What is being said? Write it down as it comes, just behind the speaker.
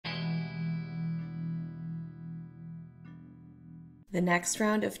The next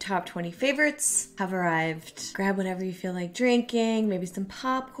round of top 20 favorites have arrived. Grab whatever you feel like drinking, maybe some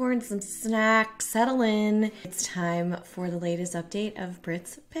popcorn, some snacks, settle in. It's time for the latest update of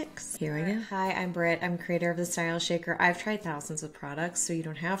Britt's picks. Here we go. Hi, I'm Britt. I'm creator of The Style Shaker. I've tried thousands of products, so you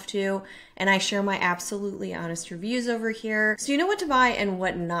don't have to. And I share my absolutely honest reviews over here, so you know what to buy and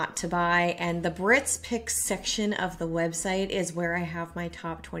what not to buy. And the Britt's picks section of the website is where I have my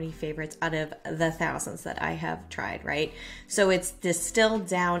top 20 favorites out of the thousands that I have tried, right? So it's distilled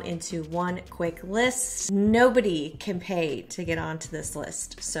down into one quick list. Nobody can pay to get onto this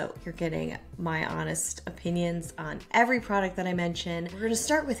list, so you're getting my honest opinions on every product that I mention. We're gonna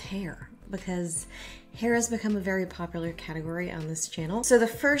start with hair, because hair has become a very popular category on this channel. So the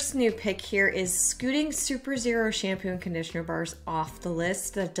first new pick here is scooting Super Zero shampoo and conditioner bars off the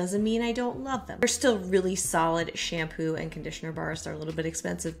list. That doesn't mean I don't love them. They're still really solid shampoo and conditioner bars. They're a little bit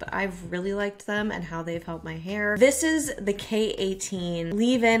expensive, but I've really liked them and how they've helped my hair. This is the K18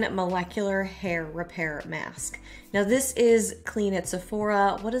 Leave-In Molecular Hair Repair Mask. Now this is clean at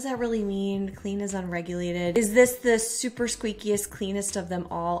Sephora. What does that really mean? Clean is unregulated. Is this the super squeakiest, cleanest of them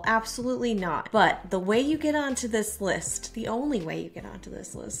all? Absolutely not. But the way you get onto this list, the only way you get onto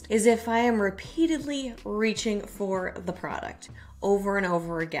this list, is if I am repeatedly reaching for the product over and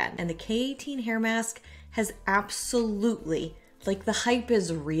over again. And the K18 hair mask has absolutely, like, the hype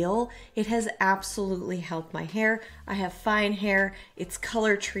is real. It has absolutely helped my hair. I have fine hair. It's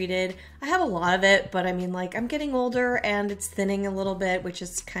color treated. I have a lot of it, but I mean, like, I'm getting older and it's thinning a little bit, which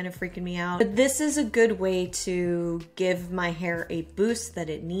is kind of freaking me out. But this is a good way to give my hair a boost that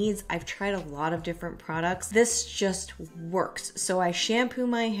it needs. I've tried a lot of different products. This just works. So I shampoo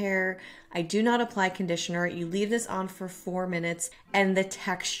my hair. I do not apply conditioner. You leave this on for 4 minutes, and the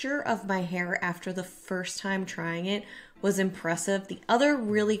texture of my hair after the first time trying it was impressive. The other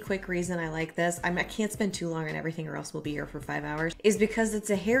really quick reason I like this, I can't spend too long on everything or else we'll be here for 5 hours, is because it's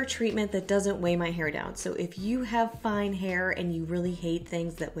a hair treatment that doesn't weigh my hair down. So if you have fine hair and you really hate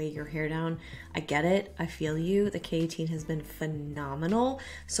things that weigh your hair down, I get it, I feel you. The K18 has been phenomenal,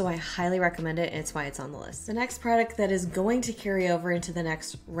 so I highly recommend it, and it's why it's on the list. The next product that is going to carry over into the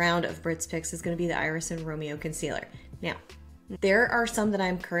next round of Britt's picks is going to be the Iris and Romeo Concealer. Now, there are some that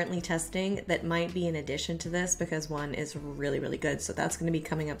I'm currently testing that might be in addition to this, because one is really, really good. So that's going to be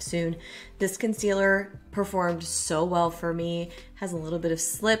coming up soon. This concealer performed so well for me. Has a little bit of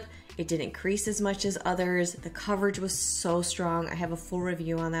slip. It didn't crease as much as others. The coverage was so strong. I have a full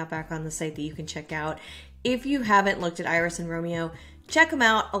review on that back on the site that you can check out. If you haven't looked at Iris and Romeo, check them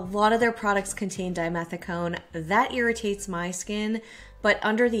out. A lot of their products contain dimethicone. That irritates my skin, but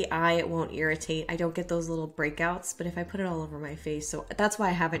under the eye, it won't irritate. I don't get those little breakouts, but if I put it all over my face, so that's why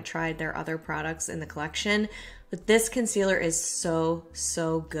I haven't tried their other products in the collection. But this concealer is so,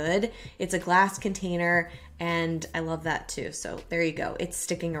 so good. It's a glass container, and I love that too. So there you go. It's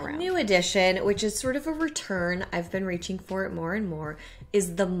sticking around. A new addition, which is sort of a return, I've been reaching for it more and more,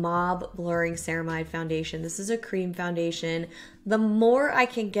 is the Mob Blurring Ceramide Foundation. This is a cream foundation. The more I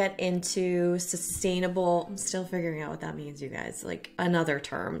can get into sustainable, I'm still figuring out what that means, you guys, like another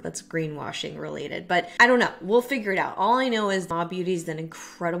term that's greenwashing related, but I don't know. We'll figure it out. All I know is Mob Beauty is an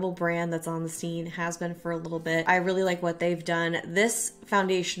incredible brand that's on the scene, has been for a little bit. I really like what they've done. This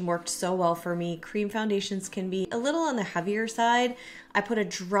foundation worked so well for me. Cream foundations can be a little on the heavier side. I put a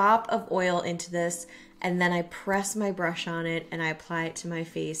drop of oil into this, and then I press my brush on it and I apply it to my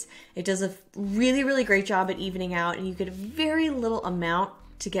face. It does a really, really great job at evening out, and you get a very little amount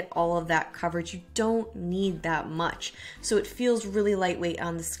to get all of that coverage. You don't need that much. So it feels really lightweight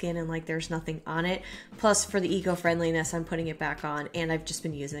on the skin and like there's nothing on it. Plus, for the eco-friendliness, I'm putting it back on, and I've just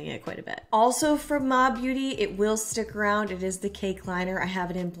been using it quite a bit. Also from Mob Beauty, it will stick around. It is the Cake Liner. I have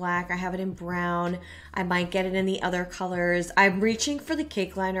it in black. I have it in brown. I might get it in the other colors. I'm reaching for the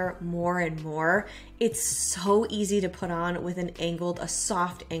Cake Liner more and more. It's so easy to put on with a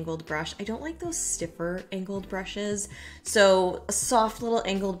soft angled brush. I don't like those stiffer angled brushes. So a soft little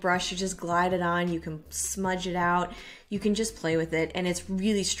angled brush, you just glide it on, you can smudge it out, you can just play with it, and it's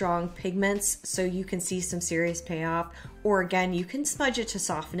really strong pigments, so you can see some serious payoff. Or again, you can smudge it to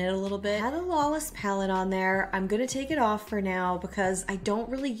soften it a little bit. I had a Lawless palette on there. I'm gonna take it off for now because I don't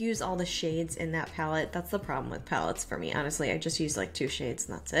really use all the shades in that palette. That's the problem with palettes for me, honestly. I just use like 2 shades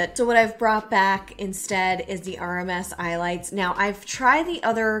and that's it. So what I've brought back instead is the RMS Eyelights. Now, I've tried the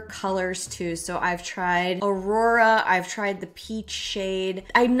other colors too. So I've tried Aurora, I've tried the peach shade.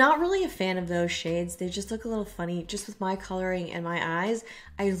 I'm not really a fan of those shades. They just look a little funny just with my coloring and my eyes.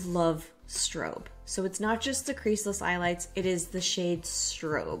 I love Strobe. So it's not just the Creaseless Eyelights, it is the shade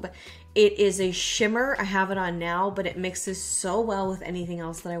Strobe. It is a shimmer. I have it on now, but it mixes so well with anything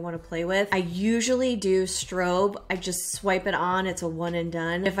else that I want to play with. I usually do Strobe. I just swipe it on. It's a one and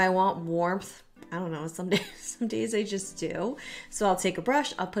done. If I want warmth, I don't know, some days I just do. So I'll take a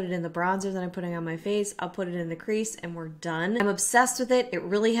brush, I'll put it in the bronzer that I'm putting on my face, I'll put it in the crease, and we're done. I'm obsessed with it. It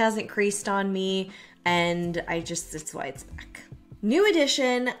really hasn't creased on me, and it's why it's back. New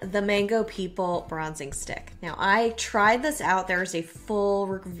addition, the Mango People Bronzing Stick. Now, I tried this out. There's a full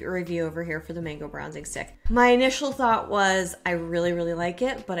review over here for the Mango Bronzing Stick. My initial thought was, I really, really like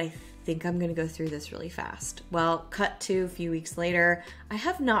it, but I think I'm gonna go through this really fast. Well, cut to a few weeks later, I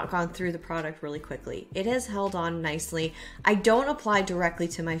have not gone through the product really quickly. It has held on nicely. I don't apply directly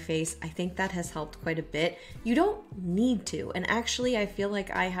to my face. I think that has helped quite a bit. You don't need to, and actually I feel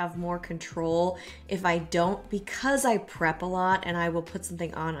like I have more control if I don't, because I prep a lot and I will put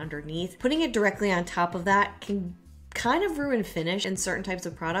something on underneath. Putting it directly on top of that can kind of ruin finish in certain types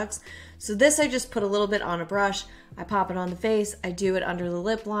of products. So this, I just put a little bit on a brush, I pop it on the face, I do it under the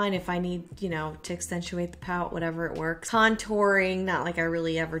lip line if I need, you know, to accentuate the pout, whatever it works. Contouring, not like I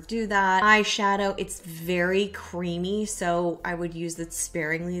really ever do that. Eyeshadow, it's very creamy, so I would use it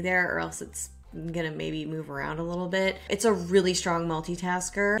sparingly there, or else it's gonna maybe move around a little bit. It's a really strong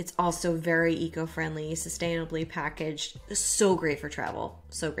multitasker. It's also very eco-friendly, sustainably packaged. So great for travel.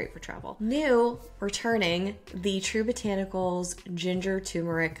 So great for travel. New, returning, the True Botanicals Ginger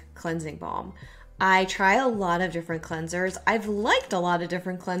Turmeric Cleansing Balm. I try a lot of different cleansers. I've liked a lot of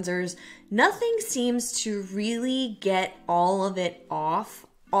different cleansers. Nothing seems to really get all of it off,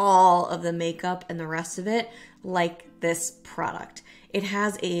 all of the makeup and the rest of it, like this product. It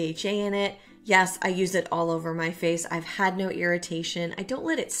has AHA in it. Yes, I use it all over my face. I've had no irritation. I don't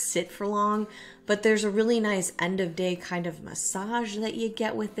let it sit for long, but there's a really nice end of day kind of massage that you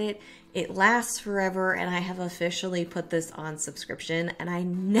get with it. It lasts forever, and I have officially put this on subscription, and I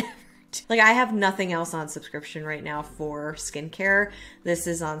never, like, I have nothing else on subscription right now for skincare. This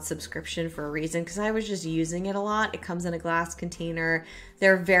is on subscription for a reason, because I was just using it a lot. It comes in a glass container.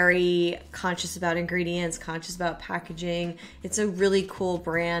 They're very conscious about ingredients, conscious about packaging. It's a really cool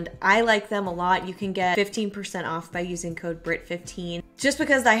brand. I like them a lot. You can get 15% off by using code BRIT15. Just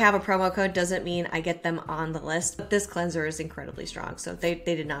because I have a promo code doesn't mean I get them on the list, but this cleanser is incredibly strong, so they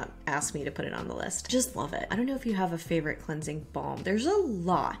did not ask me to put it on the list. Just love it. I don't know if you have a favorite cleansing balm. There's a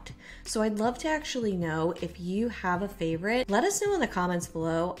lot, so I'd love to actually know if you have a favorite. Let us know in the comments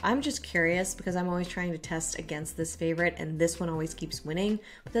below. I'm just curious because I'm always trying to test against this favorite, and this one always keeps winning,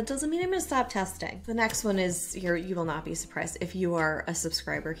 but that doesn't mean I'm gonna stop testing. The next one is, you will not be surprised. If you are a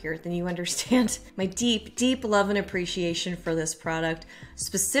subscriber here, then you understand my deep, deep love and appreciation for this product,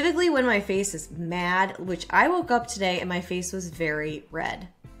 specifically when my face is mad, which I woke up today and my face was very red.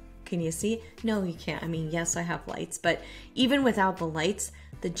 Can you see? No, you can't. I mean, yes, I have lights, but even without the lights,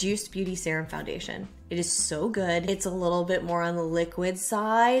 the Juiced Beauty Serum Foundation. It is so good. It's a little bit more on the liquid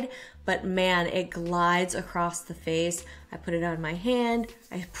side, but man, it glides across the face. I put it on my hand,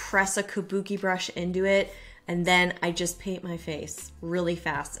 I press a kabuki brush into it, and then I just paint my face really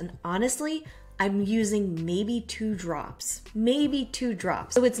fast. And honestly, I'm using maybe 2 drops, maybe 2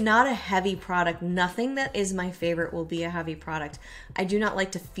 drops. So it's not a heavy product. Nothing that is my favorite will be a heavy product. I do not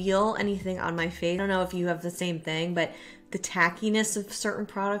like to feel anything on my face. I don't know if you have the same thing, but the tackiness of certain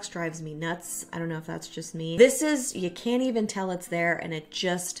products drives me nuts. I don't know if that's just me. This is, you can't even tell it's there, and it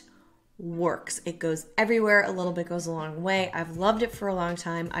just works. It goes everywhere. A little bit goes a long way. I've loved it for a long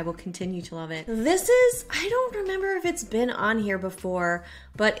time. I will continue to love it. This is, I don't remember if it's been on here before,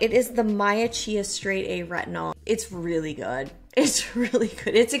 but it is the Maya Chia Straight A Retinol. It's really good. It's really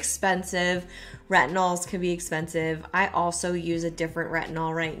good. It's expensive. Retinols can be expensive. I also use a different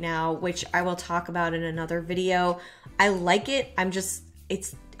retinol right now, which I will talk about in another video. I like it.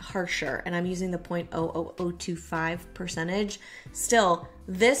 It's harsher, and I'm using the 0.00025 percentage. Still,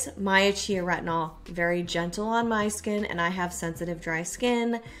 this Maya Chia retinol, very gentle on my skin, and I have sensitive dry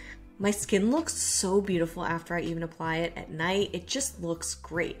skin. My skin looks so beautiful after I even apply it at night. It just looks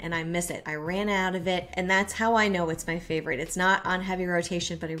great, and I miss it. I ran out of it, and that's how I know it's my favorite. It's not on heavy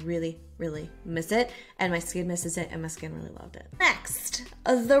rotation, but I really, really miss it, and my skin misses it, and my skin really loved it. Next,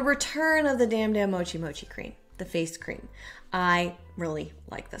 the return of the Damn Mochi Mochi cream, the face cream. I really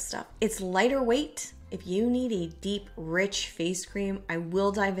like this stuff. It's lighter weight. If you need a deep, rich face cream, I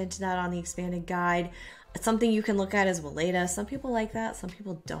will dive into that on the expanded guide. Something you can look at is Weleda. Some people like that, some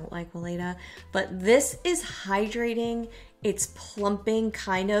people don't like Weleda, but this is hydrating. It's plumping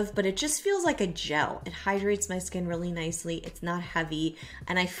kind of, but it just feels like a gel. It hydrates my skin really nicely. It's not heavy,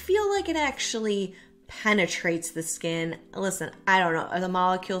 and I feel like it actually penetrates the skin. Listen, I don't know. Are the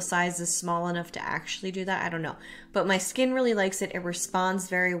molecule sizes small enough to actually do that? I don't know. But my skin really likes it. It responds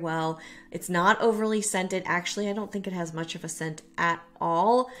very well. It's not overly scented. Actually, I don't think it has much of a scent at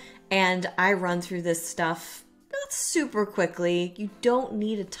all. And I run through this stuff not super quickly. You don't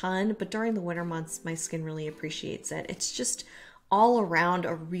need a ton, but during the winter months, my skin really appreciates it. It's just all around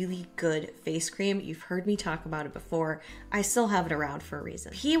a really good face cream. You've heard me talk about it before. I still have it around for a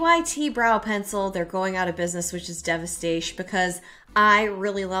reason. PYT brow pencil, they're going out of business, which is devastation because I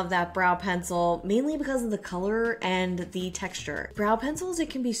really love that brow pencil, mainly because of the color and the texture. Brow pencils, it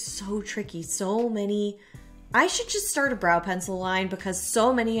can be so tricky. So many. I should just start a brow pencil line because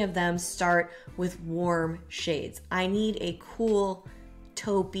so many of them start with warm shades. I need a cool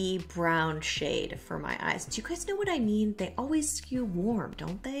taupey brown shade for my eyes. Do you guys know what I mean? They always skew warm,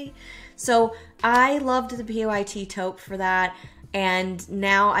 don't they? So I loved the PYT taupe for that. And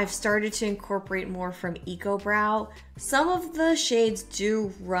now I've started to incorporate more from Eco Brow. Some of the shades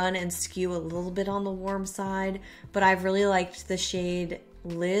do run and skew a little bit on the warm side, but I've really liked the shade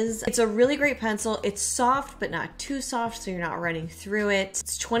Liz. It's a really great pencil. It's soft, but not too soft, so you're not running through it.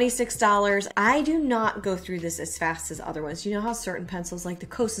 It's $26. I do not go through this as fast as other ones. You know how certain pencils, like the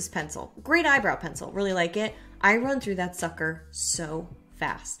Kosas pencil, great eyebrow pencil, really like it. I run through that sucker so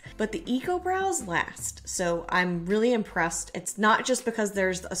fast. But the Eco Brows last, so I'm really impressed. It's not just because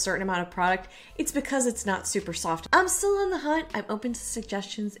there's a certain amount of product, it's because it's not super soft. I'm still on the hunt. I'm open to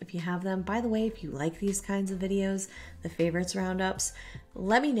suggestions if you have them. By the way, if you like these kinds of videos, the favorites roundups,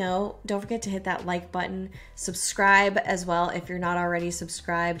 let me know. Don't forget to hit that like button. Subscribe as well if you're not already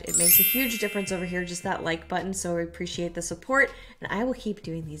subscribed. It makes a huge difference over here, just that like button, so we appreciate the support, and I will keep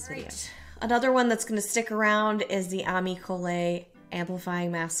doing these videos. Another one that's going to stick around is the Ami Collet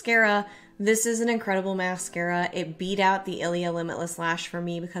Amplifying Mascara. This is an incredible mascara. It beat out the Ilia Limitless Lash for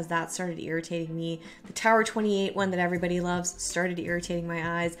me because that started irritating me. The Tower 28 one that everybody loves started irritating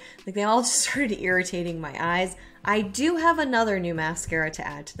my eyes. Like, they all just started irritating my eyes. I do have another new mascara to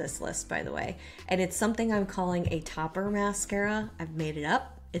add to this list, by the way, and it's something I'm calling a topper mascara. I've made it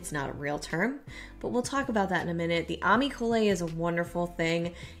up. It's not a real term, but we'll talk about that in a minute. The Ami Collet is a wonderful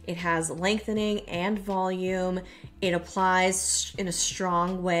thing. It has lengthening and volume. It applies in a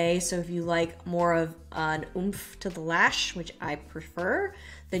strong way, so if you like more of an oomph to the lash, which I prefer,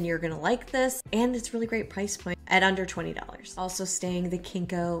 then you're gonna like this. And it's really great price point at under $20. Also staying, the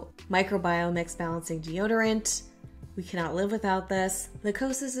Kinko Microbiome Mix Balancing Deodorant. We cannot live without this. The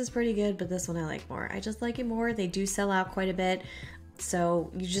Kosas is pretty good, but this one I like more. I just like it more. They do sell out quite a bit,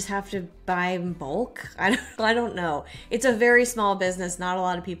 so you just have to buy in bulk. I don't know. It's a very small business. Not a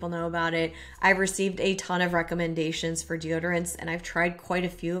lot of people know about it. I've received a ton of recommendations for deodorants, and I've tried quite a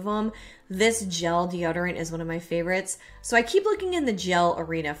few of them. This gel deodorant is one of my favorites. So I keep looking in the gel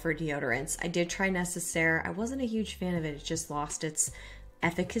arena for deodorants. I did try Necessaire. I wasn't a huge fan of it. It just lost its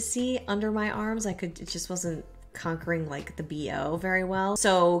efficacy under my arms. It just wasn't conquering like the BO very well.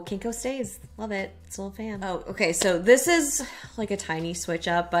 So Kinko stays. Love it. Still a fan. Oh, okay. So this is like a tiny switch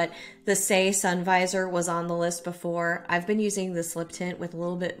up, but the Say Sun Visor was on the list before. I've been using this lip tint with a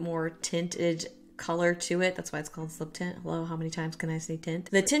little bit more tinted color to it. That's why it's called slip tint. Hello, how many times can I say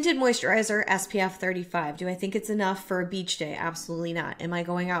tint? The tinted moisturizer, SPF 35. Do I think it's enough for a beach day? Absolutely not. Am I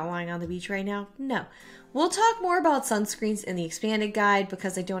going out lying on the beach right now? No. We'll talk more about sunscreens in the expanded guide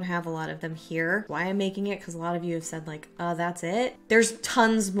because I don't have a lot of them here. Why I'm making it, because a lot of you have said like, that's it. There's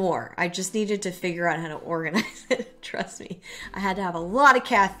tons more. I just needed to figure out how to organize it. Trust me. I had to have a lot of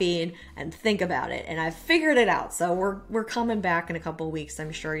caffeine and think about it, and I figured it out. So we're coming back in a couple of weeks.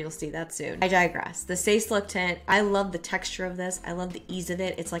 I'm sure you'll see that soon. I digress. The Say Slip Tint. I love the texture of this. I love the ease of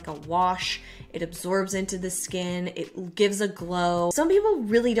it. It's like a wash. It absorbs into the skin. It gives a glow. Some people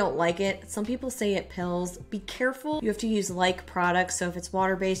really don't like it. Some people say it pills. Be careful. You have to use like products. So if it's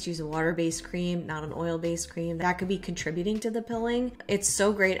water-based, use a water-based cream, not an oil-based cream. That could be contributing to the pilling. It's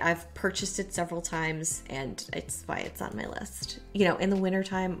so great. I've purchased it several times, and it's why it's on my list. You know, in the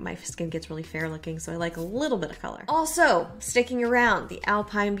wintertime, my skin gets really fair looking, so I like a little bit of color. Also, sticking around, the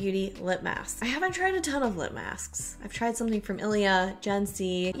Alpine Beauty Lip Mask. I haven't tried a ton of lip masks. I've tried something from Ilia, Gen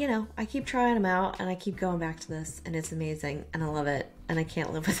C. You know, I keep trying them out, and I keep going back to this, and it's amazing, and I love it, and I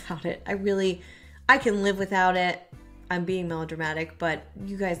can't live without it. I can live without it. I'm being melodramatic, but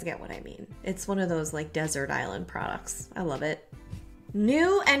you guys get what I mean. It's one of those like desert island products. I love it.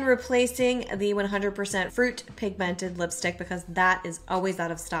 New and replacing the 100% fruit pigmented lipstick because that is always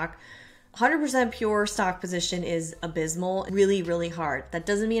out of stock. 100% pure stock position is abysmal, really, really hard. That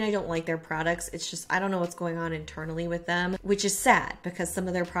doesn't mean I don't like their products. It's just, I don't know what's going on internally with them, which is sad because some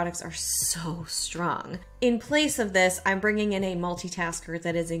of their products are so strong. In place of this, I'm bringing in a multitasker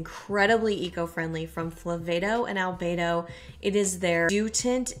that is incredibly eco-friendly from Flavedo and Albedo. It is their Dew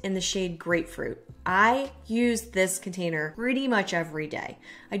Tint in the shade Grapefruit. I use this container pretty much every day.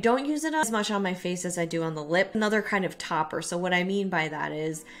 I don't use it as much on my face as I do on the lip. Another kind of topper. So what I mean by that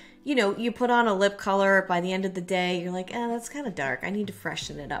is, you know, you put on a lip color, by the end of the day, you're like, that's kind of dark. I need to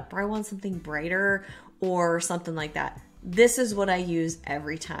freshen it up, or I want something brighter or something like that. This is what I use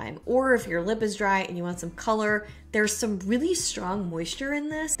every time. Or if your lip is dry and you want some color, there's some really strong moisture in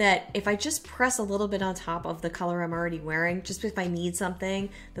this that if I just press a little bit on top of the color I'm already wearing, just if I need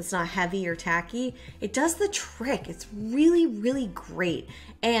something that's not heavy or tacky, it does the trick. It's really, really great.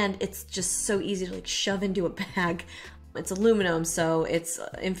 And it's just so easy to like shove into a bag. It's aluminum, so it's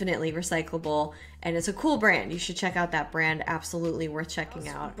infinitely recyclable, and it's a cool brand. You should check out that brand. Absolutely worth checking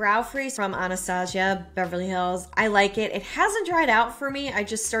out. Brow Freeze from Anastasia, Beverly Hills. I like it. It hasn't dried out for me. I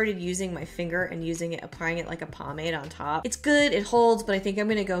just started using my finger and applying it like a pomade on top. It's good, it holds, but I think I'm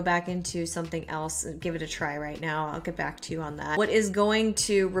gonna go back into something else and give it a try right now. I'll get back to you on that. What is going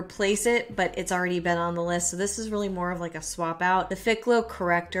to replace it, but it's already been on the list, so this is really more of like a swap out. The Fit Glow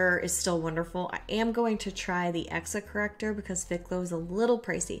Corrector is still wonderful. I am going to try the Exa Corrector because Fit Glow is a little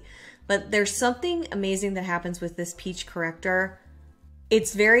pricey. But there's something amazing that happens with this peach corrector.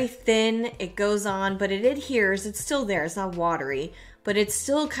 It's very thin, it goes on, but it adheres. It's still there, it's not watery, but it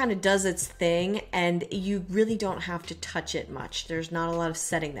still kind of does its thing, and you really don't have to touch it much. There's not a lot of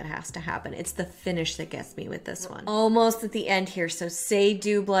setting that has to happen. It's the finish that gets me with this one. Almost at the end here. So Say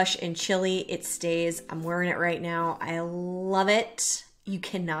Dew Blush in Chili, it stays. I'm wearing it right now. I love it. You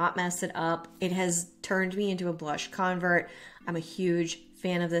cannot mess it up. It has turned me into a blush convert. I'm a huge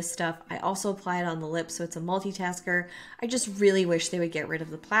fan of this stuff. I also apply it on the lips, so it's a multitasker. I just really wish they would get rid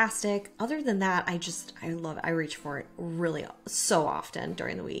of the plastic. Other than that, I love it. I reach for it really so often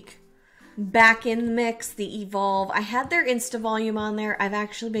during the week. Back in the mix, the Evolve. I had their Insta Volume on there. I've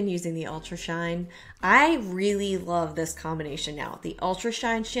actually been using the Ultra Shine. I really love this combination now. The Ultra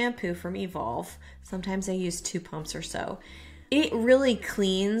Shine shampoo from Evolve. Sometimes I use 2 pumps or so. It really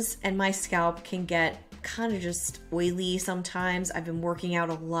cleans, and my scalp can get kind of just oily sometimes. I've been working out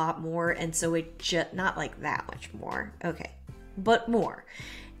a lot more, and so it just, not like that much more, okay, but more.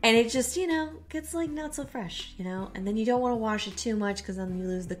 And it just, you know, gets like not so fresh, you know, and then you don't want to wash it too much because then you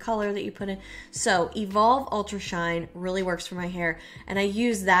lose the color that you put in. So Evolve Ultra Shine really works for my hair, and I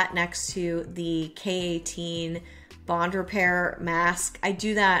use that next to the K18 Bond Repair mask. I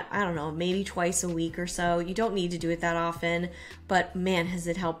do that, I don't know, maybe twice a week or so. You don't need to do it that often, but man, has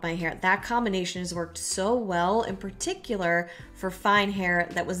it helped my hair. That combination has worked so well, in particular for fine hair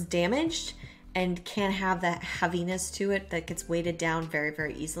that was damaged and can't have that heaviness to it that gets weighted down very,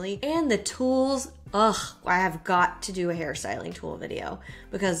 very easily. And the tools, I have got to do a hairstyling tool video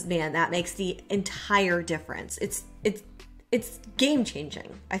because man, that makes the entire difference. It's game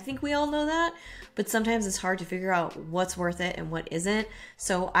changing. I think we all know that, but sometimes it's hard to figure out what's worth it and what isn't.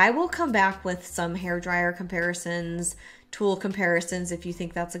 So I will come back with some hairdryer comparisons, tool comparisons, if you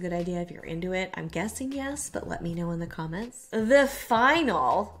think that's a good idea, if you're into it. I'm guessing yes, but let me know in the comments. The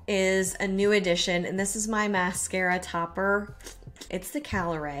final is a new addition, and this is my mascara topper. It's the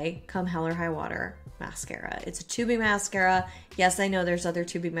Caloray Come Hell or High Water mascara. It's a tubing mascara. Yes, I know there's other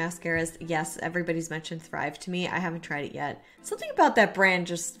tubing mascaras. Yes, everybody's mentioned Thrive to me. I haven't tried it yet. Something about that brand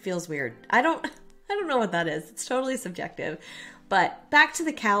just feels weird. I don't know what that is. It's totally subjective. But back to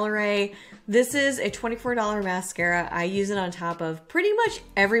the Caloray. This is a $24 mascara. I use it on top of pretty much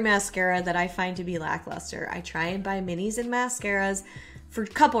every mascara that I find to be lackluster. I try and buy minis and mascaras for a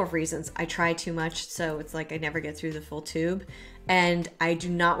couple of reasons. I try too much, so it's like I never get through the full tube. And I do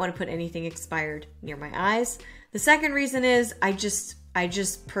not want to put anything expired near my eyes. The second reason is I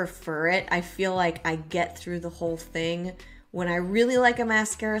just prefer it. I feel like I get through the whole thing. When I really like a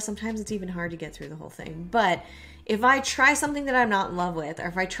mascara, sometimes it's even hard to get through the whole thing. But if I try something that I'm not in love with, or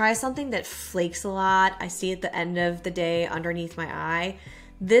if I try something that flakes a lot, I see at the end of the day underneath my eye,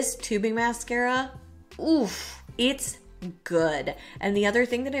 this tubing mascara, oof, it's good. And the other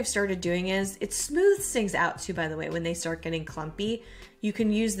thing that I've started doing is it smooths things out too, by the way, when they start getting clumpy. You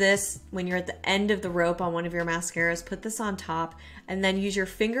can use this when you're at the end of the rope on one of your mascaras, put this on top, and then use your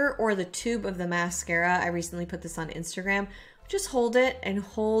finger or the tube of the mascara. I recently put this on Instagram. Just hold it and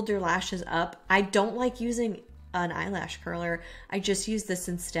hold your lashes up. I don't like using an eyelash curler. I just use this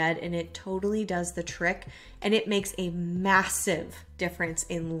instead, and it totally does the trick, and it makes a massive difference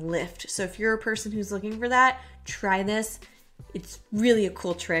in lift. So if you're a person who's looking for that, try this. It's really a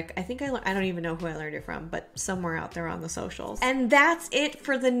cool trick. I think I don't even know who I learned it from, but somewhere out there on the socials. And that's it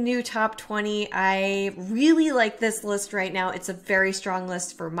for the new top 20. I really like this list right now. It's a very strong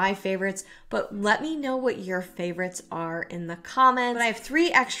list for my favorites, but let me know what your favorites are in the comments. But I have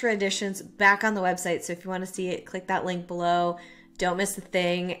 3 extra editions back on the website, so if you want to see it, click that link below. Don't miss a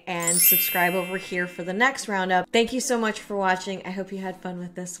thing, and subscribe over here for the next roundup. Thank you so much for watching. I hope you had fun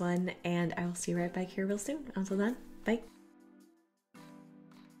with this one, and I will see you right back here real soon. Until then, bye.